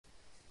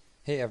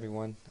Hey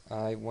everyone,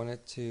 I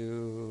wanted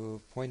to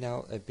point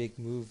out a big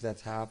move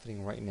that's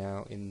happening right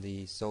now in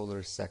the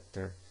solar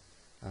sector.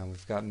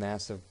 We've got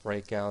massive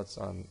breakouts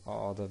on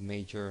all the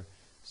major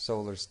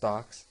solar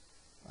stocks.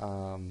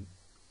 Um,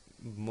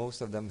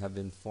 Most of them have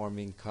been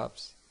forming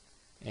cups,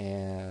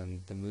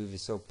 and the move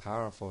is so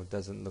powerful it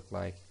doesn't look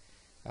like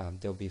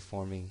they'll be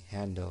forming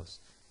handles.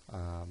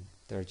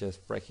 They're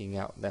just breaking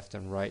out left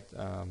and right.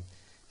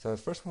 So the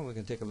first one we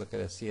can take a look at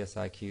is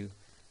CSIQ.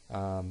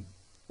 Um,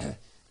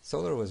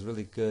 Solar was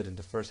really good in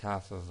the first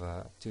half of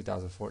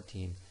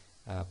 2014,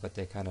 but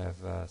they kind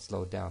of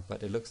slowed down.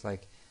 But it looks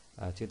like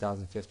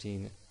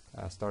 2015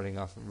 starting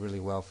off really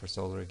well for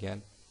solar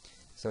again.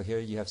 So here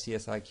you have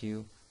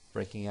CSIQ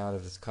breaking out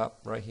of this cup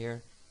right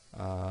here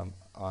on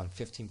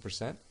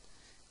 15%.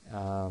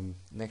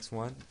 Next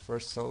one,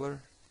 First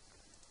Solar.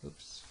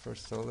 Oops,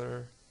 First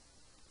Solar.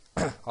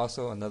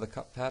 Also another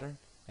cup pattern,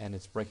 and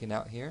it's breaking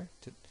out here.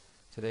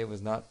 Today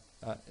was not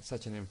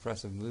such an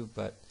impressive move,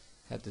 but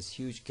had this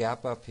huge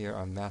gap up here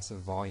on massive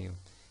volume,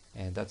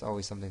 and that's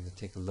always something to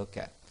take a look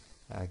at.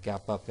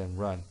 Gap up and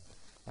run.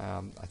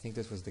 I think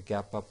this was the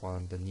gap up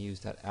on the news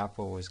that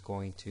Apple was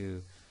going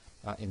to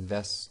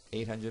invest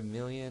 800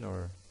 million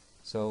or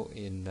so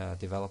in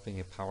developing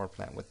a power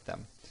plant with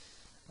them,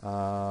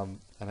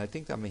 and I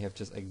think that may have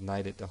just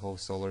ignited the whole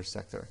solar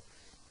sector.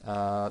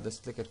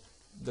 Let's look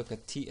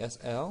at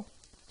TSL.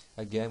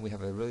 Again, we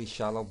have a really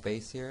shallow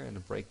base here in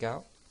the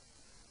breakout.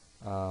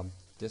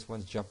 This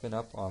one's jumping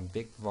up on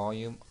big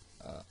volume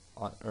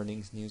on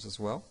earnings news as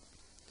well.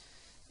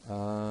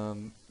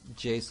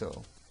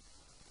 JASO,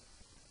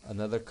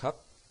 another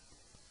cup,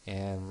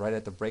 and right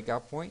at the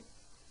breakout point.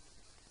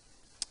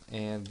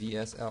 And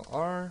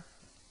VSLR,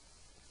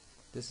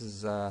 this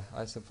is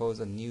I suppose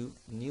a new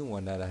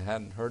one that I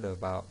hadn't heard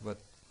about, but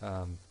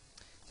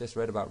just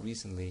read about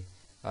recently.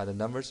 The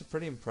numbers are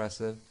pretty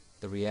impressive.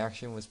 The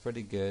reaction was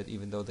pretty good,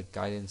 even though the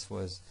guidance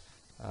was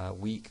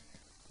weak.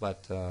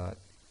 But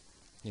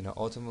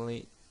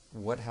ultimately,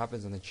 what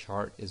happens on the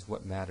chart is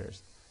what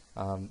matters.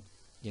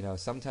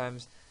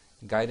 Sometimes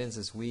guidance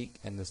is weak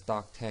and the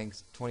stock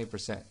tanks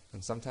 20%,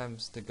 and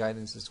sometimes the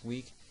guidance is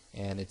weak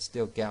and it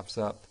still gaps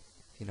up,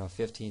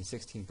 15,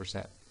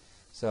 16%.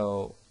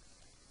 So,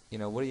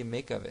 what do you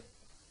make of it?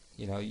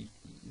 You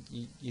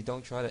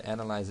don't try to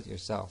analyze it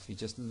yourself. You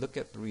just look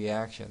at the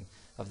reaction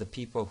of the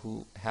people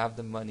who have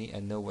the money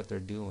and know what they're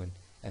doing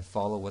and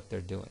follow what they're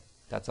doing.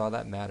 That's all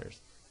that matters.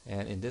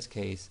 And in this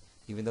case,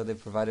 even though they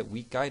provided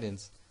weak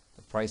guidance,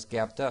 the price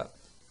gapped up,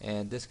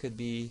 and this could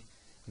be,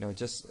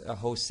 just a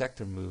whole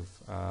sector move,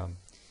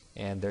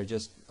 and they're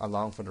just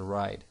along for the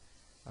ride.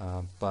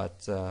 But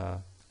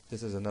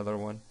this is another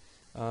one.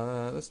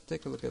 Let's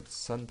take a look at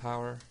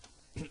SunPower,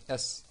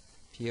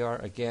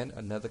 SPWR again,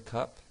 another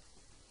cup,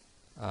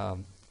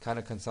 kind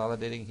of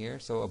consolidating here.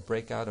 So a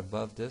breakout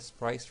above this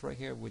price right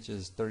here, which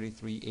is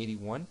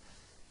 33.81,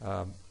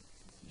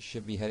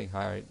 should be heading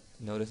higher.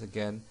 Notice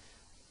again,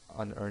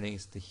 on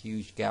earnings, the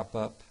huge gap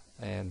up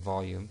and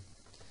volume.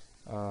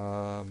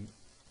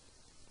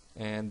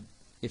 And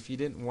if you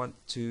didn't want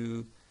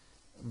to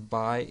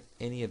buy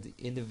any of the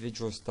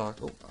individual stock,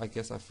 I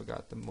guess I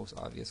forgot the most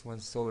obvious one,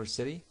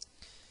 SolarCity.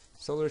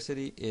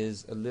 SolarCity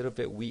is a little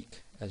bit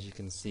weak, as you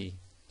can see.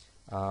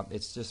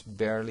 It's just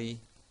barely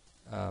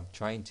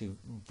trying to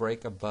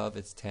break above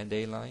its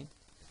 10-day line,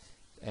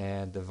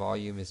 and the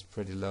volume is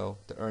pretty low.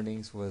 The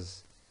earnings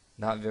was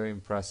not very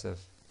impressive,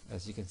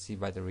 as you can see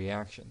by the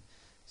reaction.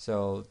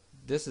 So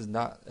this is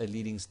not a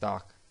leading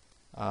stock.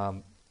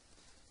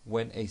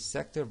 When a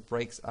sector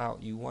breaks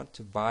out, you want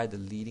to buy the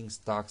leading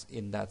stocks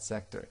in that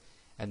sector,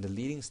 and the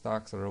leading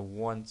stocks are the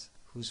ones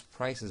whose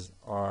prices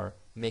are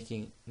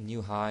making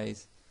new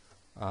highs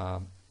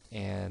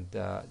and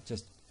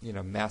just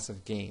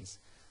massive gains.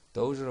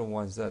 Those are the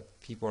ones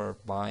that people are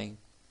buying.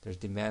 There's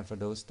demand for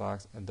those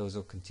stocks, and those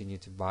will continue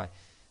to buy.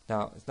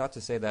 Now, it's not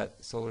to say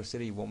that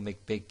SolarCity won't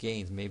make big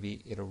gains.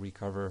 Maybe it'll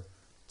recover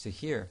to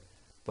here.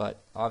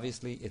 But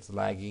obviously it's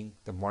lagging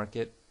the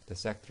market, the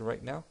sector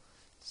right now.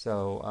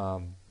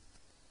 So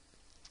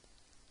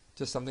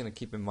just something to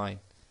keep in mind.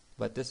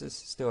 But this is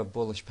still a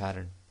bullish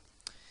pattern.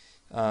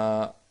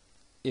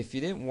 If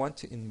you didn't want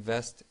to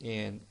invest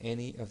in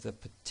any of the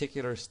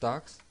particular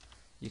stocks,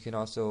 you can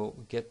also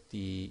get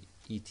the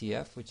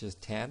ETF, which is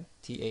TAN,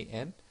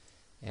 T-A-N,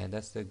 and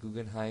that's the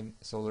Guggenheim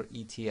Solar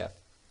ETF.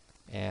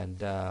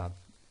 And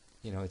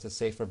it's a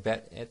safer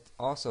bet. It's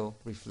also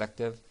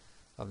reflective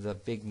of the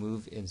big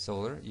move in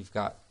solar. You've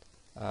got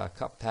a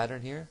cup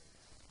pattern here,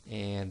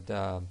 and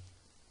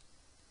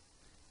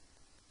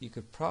you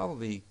could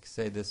probably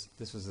say this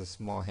was a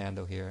small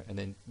handle here, and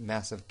then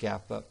massive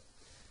gap up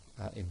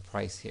in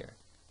price here,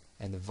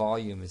 and the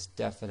volume is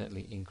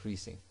definitely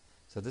increasing.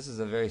 So this is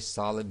a very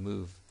solid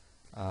move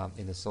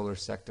in the solar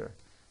sector.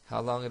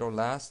 How long it'll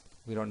last,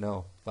 we don't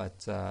know,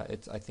 but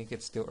I think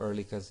it's still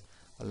early because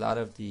a lot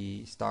of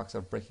the stocks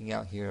are breaking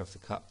out here of the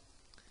cup.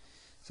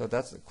 So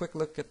that's a quick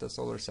look at the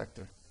solar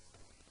sector.